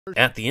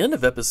At the end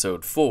of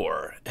episode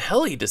 4,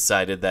 Helly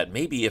decided that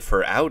maybe if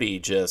her outie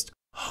just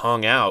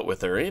hung out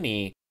with her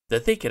innie,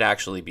 that they could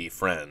actually be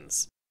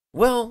friends.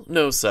 Well,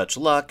 no such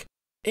luck.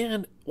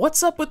 And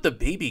what's up with the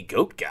baby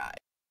goat guy?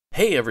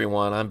 Hey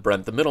everyone, I'm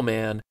Brent the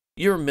Middleman,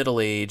 your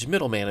middle-aged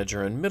middle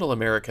manager in Middle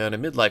America in a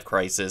midlife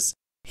crisis,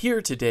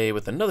 here today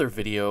with another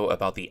video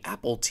about the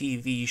Apple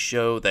TV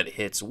show that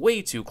hits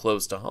way too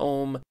close to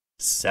home,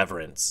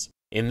 Severance.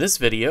 In this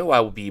video,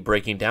 I will be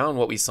breaking down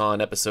what we saw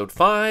in episode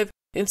 5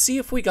 and see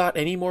if we got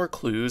any more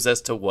clues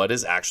as to what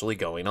is actually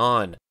going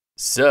on.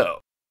 So,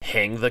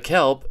 hang the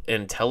kelp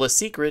and tell a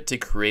secret to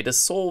create a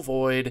soul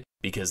void,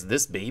 because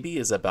this baby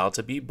is about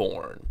to be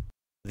born.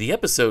 The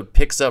episode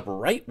picks up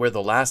right where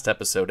the last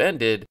episode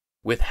ended,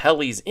 with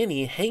Helly's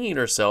innie hanging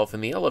herself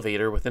in the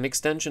elevator with an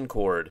extension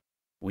cord.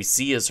 We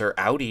see as her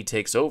outie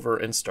takes over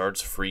and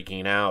starts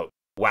freaking out.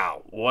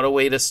 Wow, what a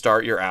way to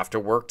start your after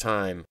work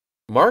time.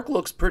 Mark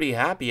looks pretty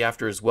happy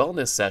after his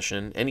wellness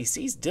session, and he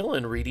sees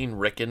Dylan reading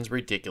Rickon's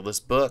ridiculous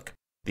book.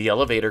 The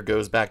elevator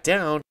goes back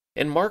down,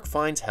 and Mark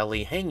finds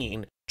Helly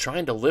hanging,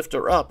 trying to lift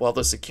her up while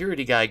the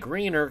security guy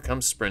Grainer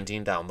comes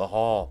sprinting down the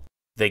hall.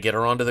 They get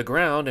her onto the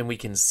ground, and we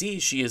can see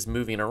she is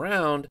moving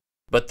around,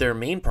 but their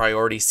main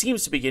priority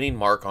seems to be getting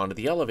Mark onto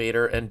the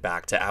elevator and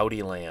back to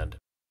Outie land.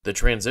 The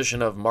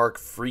transition of Mark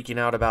freaking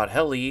out about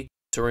Helly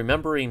to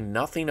remembering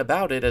nothing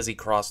about it as he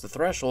crossed the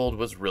threshold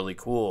was really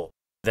cool.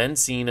 Then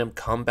seeing him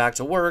come back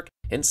to work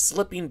and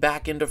slipping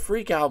back into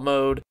freakout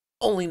mode,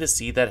 only to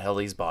see that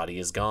Helly's body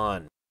is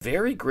gone.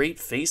 Very great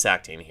face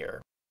acting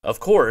here. Of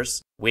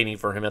course, waiting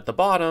for him at the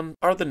bottom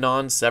are the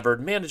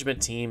non-severed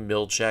management team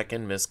Milchek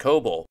and Miss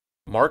Coble.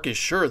 Mark is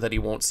sure that he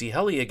won't see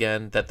Helly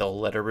again, that they'll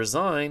let her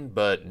resign,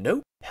 but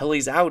nope,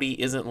 Helly's outie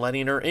isn't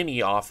letting her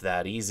innie off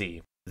that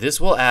easy.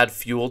 This will add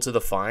fuel to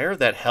the fire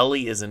that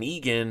Helly is an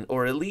Egan,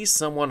 or at least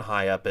someone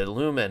high up at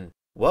Lumen.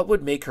 What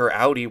would make her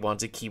outie want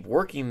to keep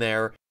working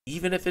there,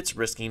 even if it's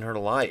risking her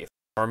life?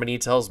 Harmony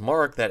tells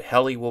Mark that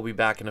Helly will be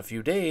back in a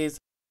few days,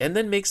 and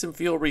then makes him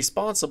feel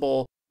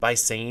responsible by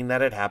saying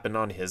that it happened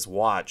on his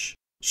watch.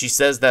 She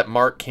says that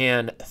Mark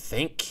can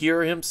thank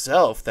Kier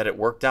himself that it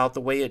worked out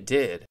the way it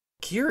did.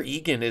 Kier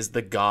Egan is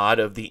the god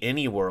of the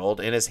innie world,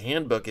 and his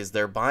handbook is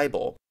their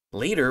Bible.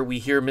 Later, we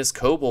hear Miss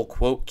Coble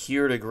quote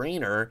Kier to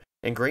Grainer,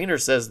 and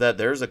Grainer says that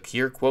there's a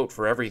Kier quote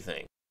for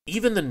everything.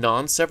 Even the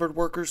non-severed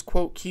workers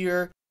quote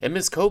Kier, and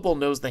Miss Coble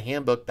knows the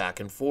handbook back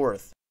and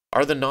forth.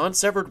 Are the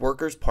non-severed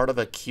workers part of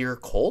a Kier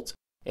cult?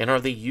 And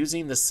are they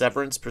using the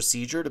severance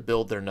procedure to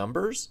build their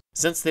numbers?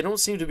 Since they don't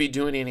seem to be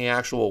doing any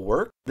actual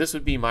work, this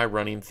would be my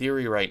running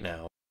theory right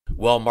now.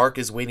 While Mark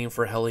is waiting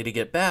for Helly to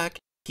get back,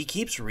 he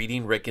keeps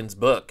reading Rickon's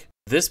book.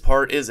 This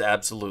part is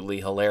absolutely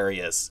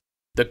hilarious.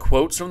 The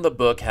quotes from the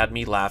book had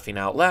me laughing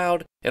out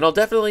loud, and I'll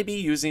definitely be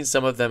using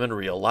some of them in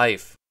real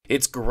life.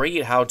 It's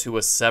great how to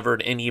a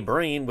severed innie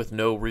brain with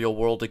no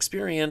real-world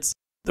experience,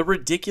 the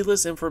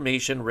ridiculous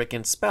information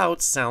Rickon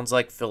spouts sounds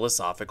like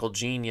philosophical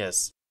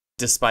genius.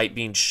 Despite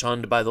being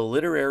shunned by the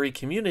literary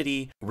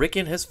community,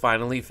 Rickon has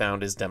finally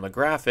found his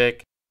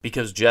demographic,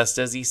 because just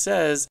as he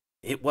says,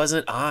 it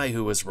wasn't I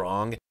who was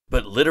wrong,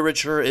 but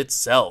literature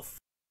itself.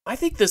 I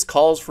think this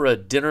calls for a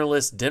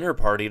dinnerless dinner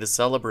party to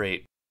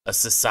celebrate. A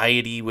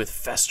society with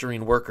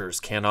festering workers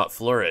cannot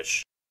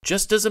flourish,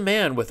 just as a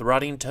man with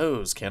rotting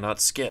toes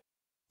cannot skip.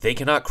 They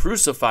cannot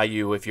crucify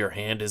you if your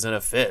hand is in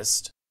a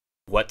fist.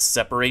 What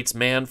separates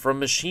man from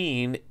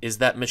machine is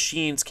that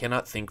machines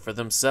cannot think for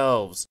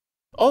themselves.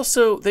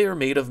 Also, they are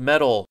made of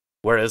metal,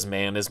 whereas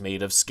man is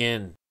made of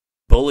skin.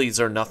 Bullies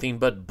are nothing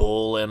but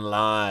bull and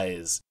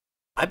lies.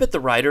 I bet the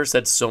writers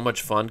had so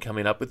much fun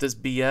coming up with this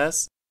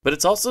BS, but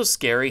it's also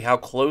scary how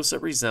close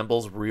it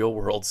resembles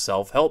real-world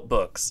self-help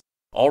books.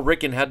 All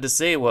Rickon had to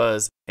say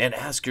was, and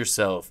ask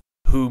yourself,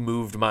 who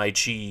moved my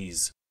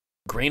cheese?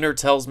 Grainer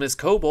tells Miss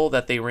Coble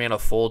that they ran a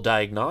full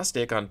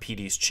diagnostic on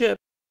Petey's chip,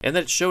 and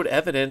that it showed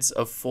evidence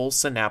of full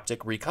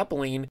synaptic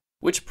recoupling,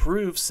 which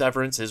proves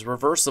Severance is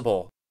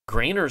reversible.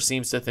 Grainer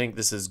seems to think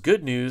this is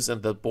good news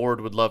and the board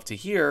would love to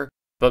hear,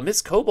 but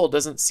Miss Coble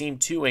doesn't seem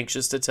too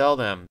anxious to tell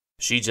them.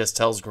 She just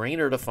tells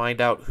Grainer to find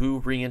out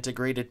who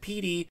reintegrated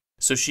Petey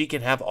so she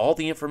can have all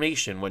the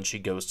information when she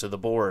goes to the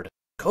board.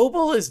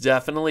 Coble is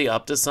definitely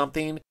up to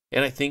something,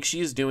 and I think she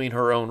is doing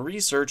her own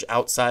research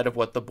outside of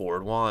what the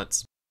board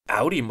wants.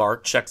 Outie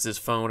Mark checks his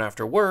phone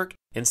after work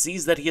and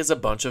sees that he has a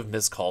bunch of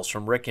missed calls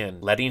from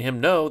Rickon, letting him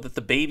know that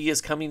the baby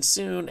is coming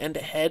soon and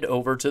to head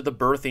over to the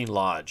birthing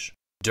lodge.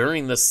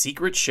 During the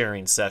secret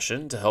sharing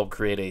session to help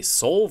create a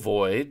soul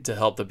void to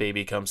help the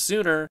baby come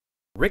sooner,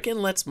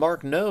 Rickon lets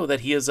Mark know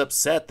that he is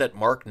upset that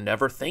Mark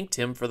never thanked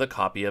him for the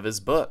copy of his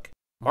book.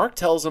 Mark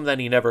tells him that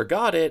he never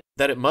got it,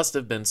 that it must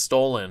have been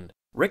stolen.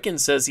 Rickon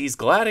says he's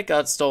glad it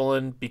got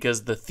stolen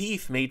because the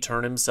thief may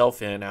turn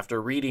himself in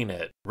after reading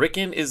it.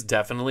 Rickon is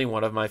definitely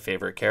one of my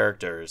favorite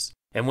characters.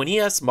 And when he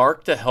asks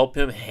Mark to help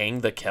him hang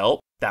the kelp,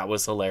 that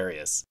was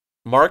hilarious.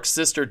 Mark's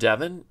sister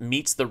Devon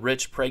meets the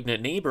rich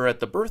pregnant neighbor at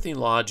the birthing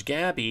lodge,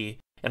 Gabby,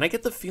 and I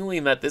get the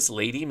feeling that this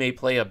lady may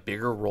play a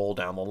bigger role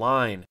down the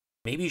line.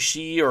 Maybe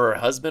she or her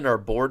husband are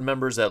board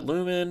members at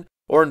Lumen,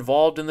 or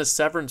involved in the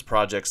Severance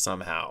project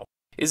somehow.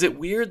 Is it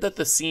weird that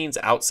the scenes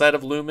outside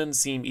of Lumen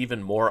seem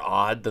even more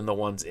odd than the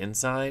ones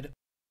inside?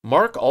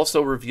 Mark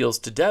also reveals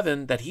to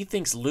Devon that he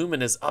thinks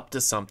Lumen is up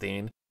to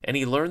something, and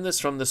he learned this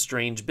from the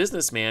strange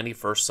businessman he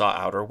first saw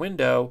out her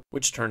window,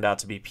 which turned out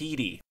to be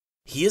Petey.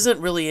 He isn't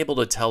really able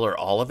to tell her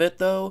all of it,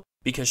 though,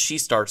 because she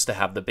starts to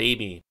have the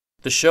baby.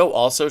 The show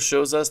also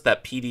shows us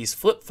that Petey's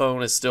flip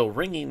phone is still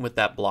ringing with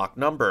that blocked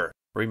number,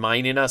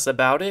 reminding us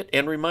about it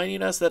and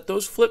reminding us that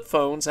those flip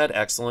phones had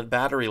excellent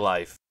battery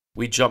life.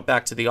 We jump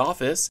back to the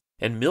office,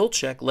 and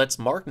Milchek lets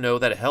Mark know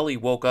that Helly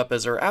woke up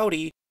as her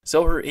Audi,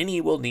 so her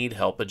innie will need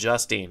help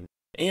adjusting.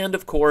 And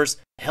of course,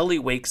 Helly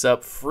wakes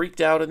up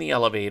freaked out in the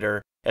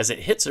elevator as it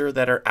hits her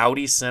that her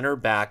Audi sent her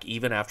back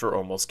even after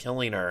almost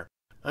killing her.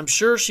 I'm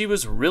sure she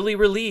was really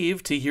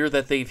relieved to hear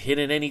that they've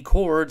hidden any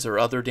cords or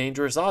other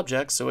dangerous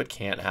objects so it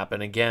can't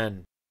happen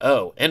again.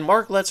 Oh, and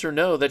Mark lets her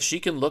know that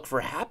she can look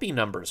for happy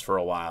numbers for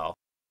a while.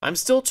 I'm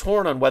still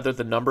torn on whether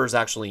the numbers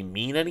actually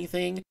mean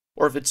anything,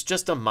 or if it's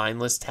just a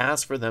mindless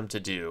task for them to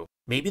do.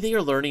 Maybe they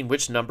are learning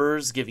which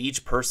numbers give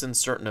each person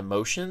certain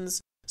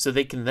emotions, so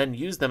they can then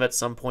use them at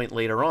some point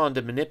later on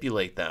to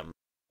manipulate them.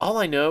 All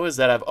I know is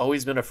that I've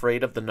always been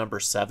afraid of the number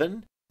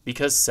 7,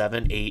 because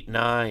 7, 8,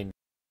 9.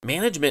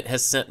 Management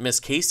has sent Miss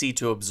Casey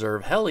to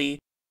observe Helly,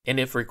 and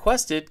if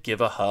requested,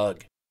 give a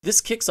hug.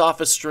 This kicks off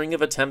a string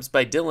of attempts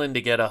by Dylan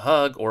to get a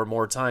hug or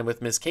more time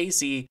with Miss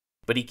Casey,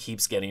 but he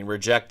keeps getting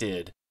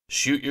rejected.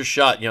 Shoot your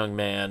shot, young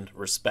man.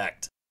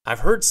 Respect.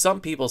 I've heard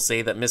some people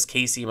say that Miss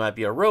Casey might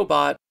be a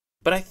robot,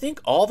 but I think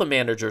all the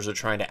managers are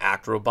trying to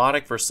act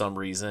robotic for some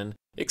reason,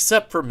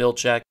 except for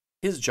Milchek.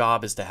 His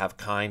job is to have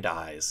kind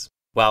eyes.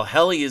 While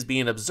Helly is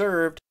being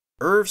observed,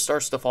 Irv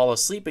starts to fall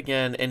asleep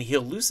again, and he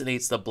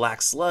hallucinates the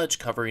black sludge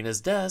covering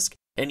his desk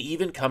and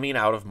even coming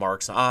out of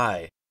Mark's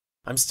eye.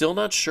 I'm still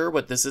not sure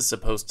what this is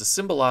supposed to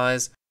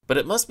symbolize, but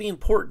it must be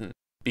important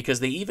because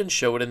they even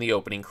show it in the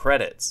opening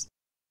credits.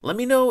 Let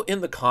me know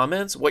in the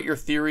comments what your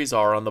theories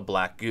are on the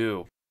black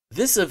goo.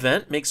 This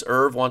event makes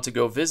Irv want to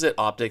go visit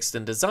Optics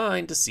and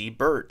Design to see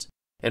Bert,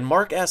 and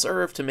Mark asks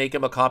Irv to make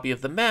him a copy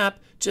of the map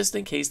just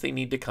in case they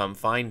need to come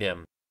find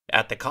him.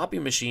 At the copy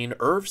machine,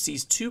 Irv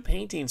sees 2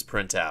 paintings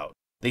print out.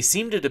 They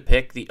seem to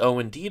depict the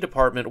O&D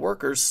department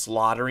workers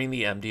slaughtering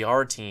the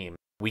MDR team.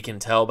 We can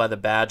tell by the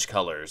badge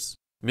colors.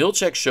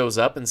 Milchek shows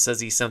up and says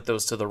he sent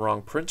those to the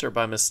wrong printer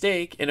by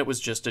mistake and it was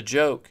just a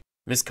joke.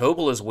 Miss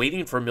Coble is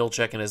waiting for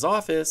Milchek in his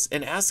office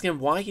and asks him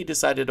why he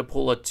decided to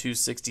pull a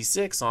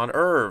 266 on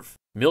Irv.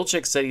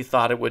 Milchek said he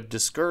thought it would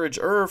discourage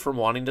Irv from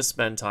wanting to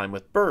spend time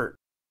with Bert.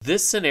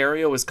 This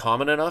scenario is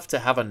common enough to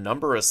have a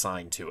number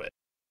assigned to it.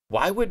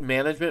 Why would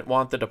management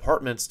want the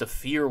departments to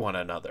fear one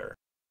another?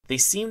 They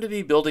seem to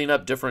be building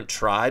up different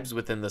tribes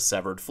within the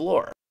severed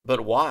floor.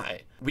 But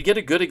why? We get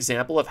a good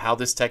example of how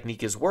this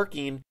technique is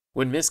working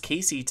when Miss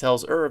Casey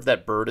tells Irv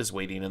that Bert is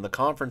waiting in the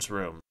conference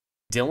room.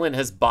 Dylan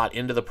has bought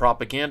into the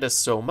propaganda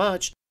so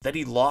much that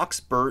he locks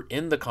Bert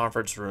in the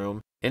conference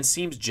room and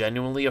seems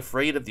genuinely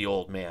afraid of the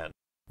old man.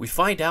 We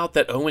find out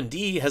that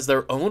O&D has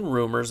their own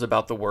rumors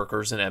about the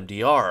workers in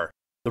MDR.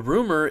 The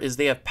rumor is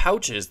they have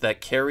pouches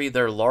that carry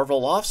their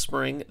larval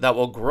offspring that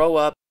will grow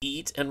up,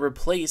 eat, and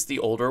replace the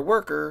older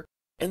worker,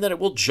 and that it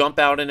will jump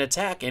out and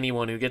attack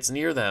anyone who gets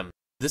near them.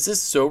 This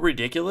is so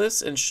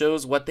ridiculous and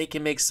shows what they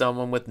can make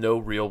someone with no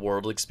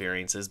real-world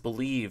experiences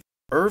believe.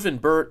 Irv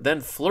and Bert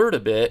then flirt a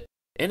bit,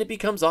 and it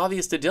becomes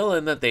obvious to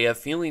Dylan that they have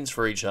feelings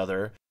for each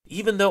other,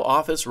 even though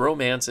office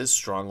romance is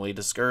strongly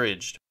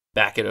discouraged.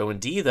 Back at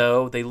O&D,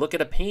 though, they look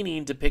at a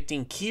painting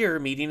depicting Kier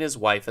meeting his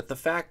wife at the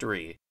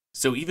factory.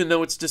 So even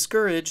though it's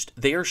discouraged,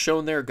 they are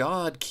shown their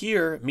god,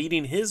 Kier,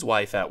 meeting his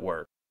wife at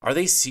work. Are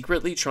they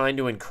secretly trying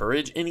to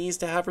encourage innies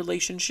to have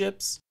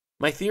relationships?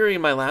 My theory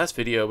in my last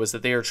video was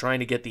that they are trying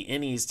to get the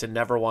innies to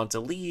never want to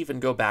leave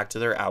and go back to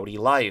their Audi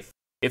life.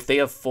 If they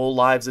have full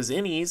lives as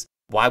innies,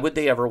 why would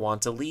they ever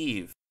want to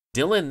leave?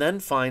 Dylan then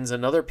finds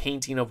another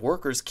painting of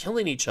workers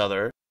killing each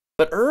other,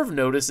 but Irv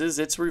notices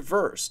it's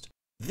reversed.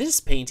 This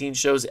painting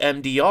shows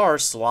MDR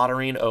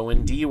slaughtering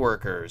O&D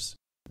workers.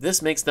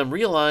 This makes them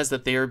realize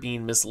that they are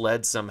being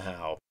misled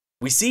somehow.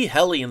 We see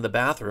Helly in the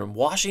bathroom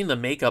washing the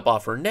makeup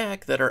off her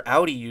neck that her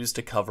Audi used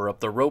to cover up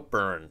the rope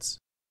burns.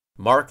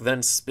 Mark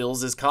then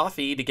spills his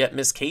coffee to get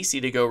Miss Casey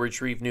to go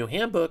retrieve new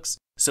handbooks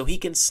so he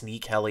can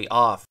sneak Helly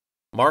off.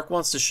 Mark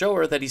wants to show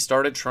her that he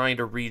started trying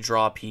to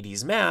redraw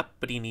Petey's map,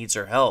 but he needs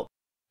her help.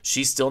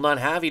 She's still not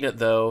having it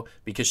though,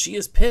 because she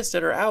is pissed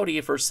at her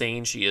Audi for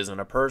saying she isn't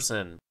a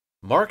person.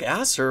 Mark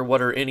asks her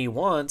what her innie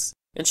wants,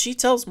 and she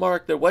tells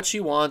Mark that what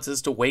she wants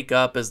is to wake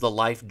up as the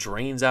life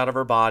drains out of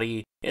her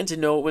body and to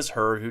know it was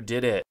her who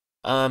did it.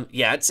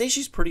 Yeah, I'd say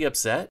she's pretty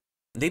upset.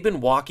 They've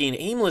been walking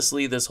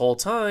aimlessly this whole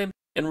time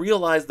and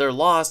realize they're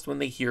lost when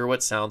they hear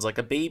what sounds like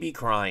a baby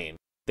crying.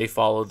 They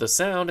follow the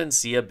sound and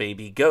see a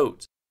baby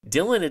goat.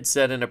 Dylan had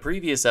said in a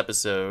previous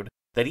episode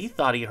that he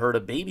thought he heard a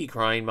baby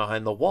crying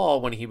behind the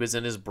wall when he was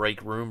in his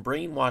break room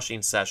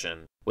brainwashing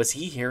session. Was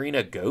he hearing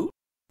a goat?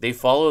 They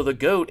follow the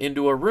goat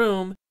into a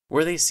room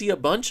where they see a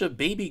bunch of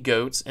baby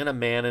goats and a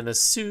man in a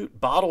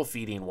suit bottle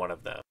feeding one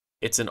of them.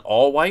 It's an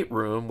all-white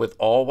room with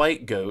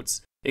all-white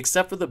goats,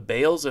 except for the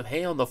bales of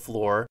hay on the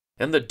floor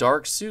and the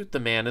dark suit the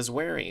man is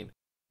wearing.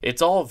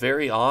 It's all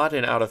very odd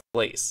and out of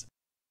place.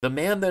 The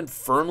man then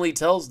firmly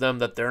tells them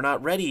that they're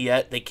not ready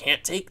yet, they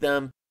can't take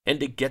them, and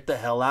to get the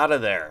hell out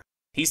of there.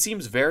 He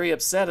seems very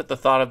upset at the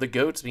thought of the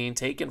goats being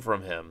taken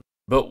from him.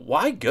 But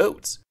why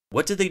goats?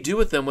 What did they do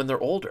with them when they're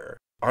older?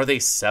 Are they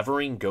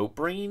severing goat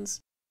brains?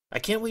 I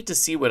can't wait to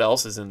see what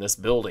else is in this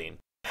building.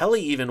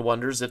 Helly even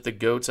wonders if the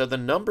goats are the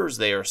numbers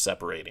they are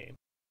separating.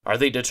 Are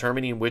they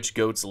determining which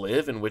goats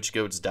live and which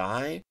goats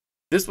die?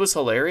 This was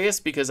hilarious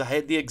because I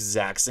had the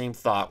exact same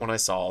thought when I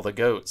saw all the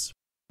goats.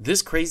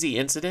 This crazy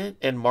incident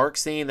and Mark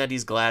saying that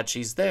he's glad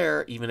she's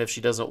there, even if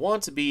she doesn't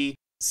want to be,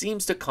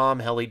 seems to calm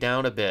Helly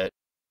down a bit,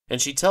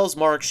 and she tells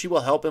Mark she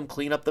will help him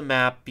clean up the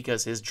map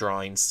because his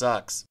drawing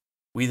sucks.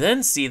 We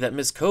then see that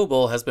Miss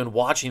Coble has been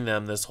watching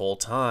them this whole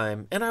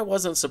time, and I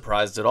wasn't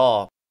surprised at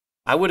all.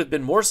 I would have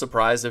been more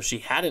surprised if she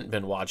hadn't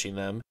been watching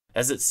them,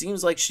 as it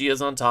seems like she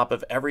is on top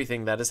of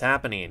everything that is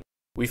happening.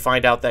 We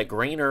find out that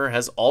Grainer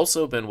has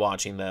also been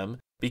watching them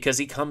because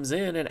he comes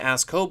in and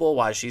asks Coble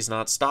why she's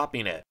not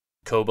stopping it.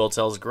 Coble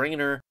tells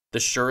Grainer the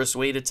surest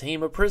way to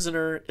tame a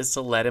prisoner is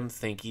to let him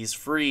think he's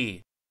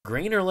free.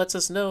 Grainer lets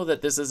us know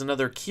that this is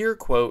another Kier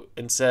quote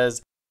and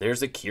says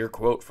there's a Kier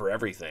quote for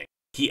everything.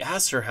 He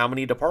asks her how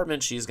many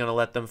departments she's going to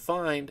let them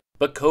find,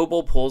 but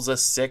Coble pulls a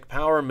sick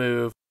power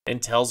move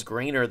and tells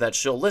Grainer that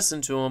she'll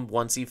listen to him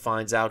once he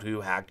finds out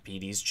who hacked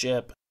Petey's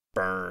chip.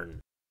 Burn.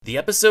 The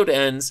episode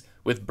ends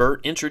with Bert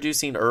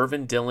introducing Irv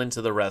and Dylan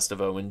to the rest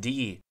of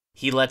O&D.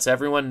 He lets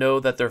everyone know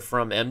that they're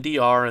from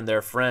MDR and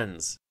they're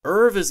friends.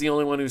 Irv is the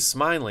only one who's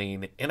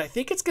smiling, and I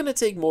think it's going to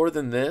take more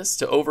than this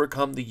to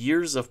overcome the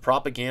years of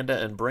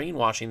propaganda and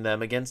brainwashing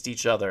them against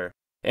each other.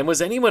 And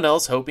was anyone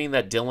else hoping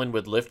that Dylan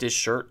would lift his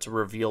shirt to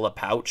reveal a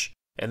pouch,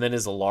 and then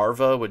his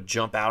larva would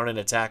jump out and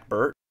attack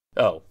Bert?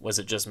 Oh, was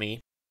it just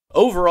me?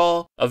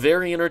 Overall, a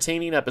very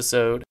entertaining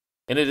episode,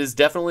 and it is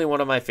definitely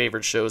one of my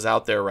favorite shows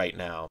out there right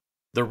now.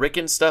 The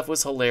Rickon stuff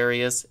was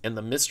hilarious, and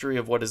the mystery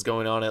of what is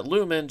going on at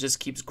Lumen just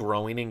keeps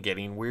growing and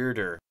getting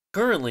weirder.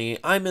 Currently,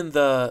 I'm in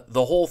the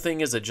whole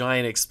thing is a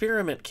giant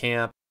experiment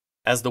camp,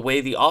 as the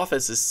way the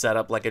office is set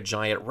up like a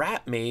giant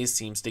rat maze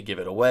seems to give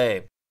it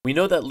away. We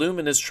know that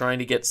Lumen is trying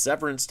to get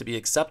Severance to be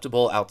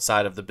acceptable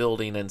outside of the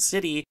building and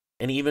city,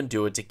 and even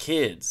do it to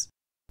kids.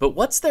 But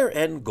what's their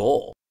end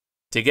goal?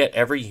 To get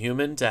every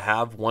human to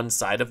have one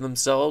side of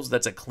themselves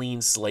that's a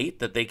clean slate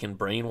that they can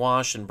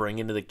brainwash and bring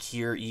into the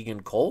Kier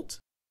Egan cult?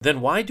 Then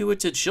why do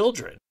it to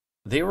children?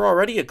 They were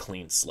already a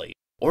clean slate.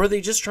 Or are they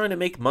just trying to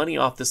make money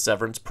off the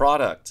Severance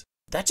product?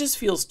 That just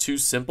feels too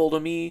simple to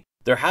me.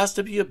 There has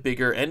to be a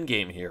bigger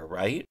endgame here,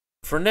 right?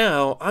 For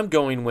now, I'm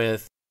going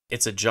with,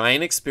 it's a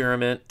giant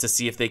experiment to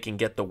see if they can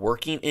get the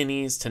working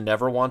innies to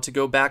never want to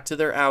go back to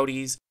their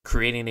Audis,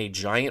 creating a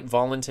giant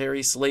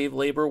voluntary slave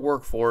labor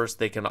workforce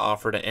they can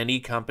offer to any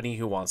company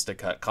who wants to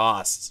cut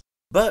costs.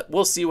 But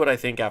we'll see what I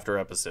think after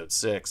episode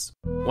 6.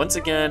 Once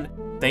again,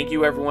 thank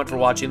you everyone for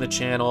watching the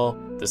channel.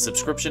 The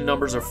subscription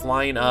numbers are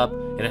flying up,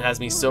 and it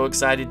has me so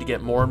excited to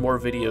get more and more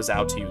videos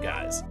out to you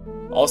guys.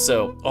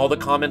 Also, all the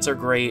comments are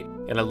great,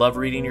 and I love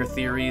reading your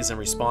theories and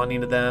responding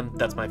to them.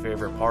 That's my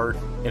favorite part.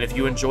 And if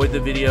you enjoyed the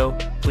video,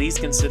 please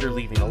consider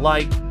leaving a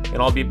like, and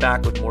I'll be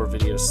back with more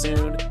videos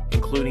soon,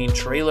 including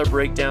trailer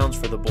breakdowns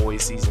for The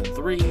Boys Season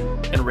 3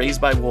 and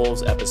Raised by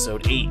Wolves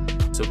Episode 8,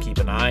 so keep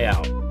an eye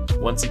out.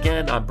 Once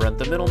again, I'm Brent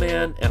the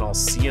Middleman, and I'll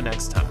see you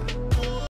next time.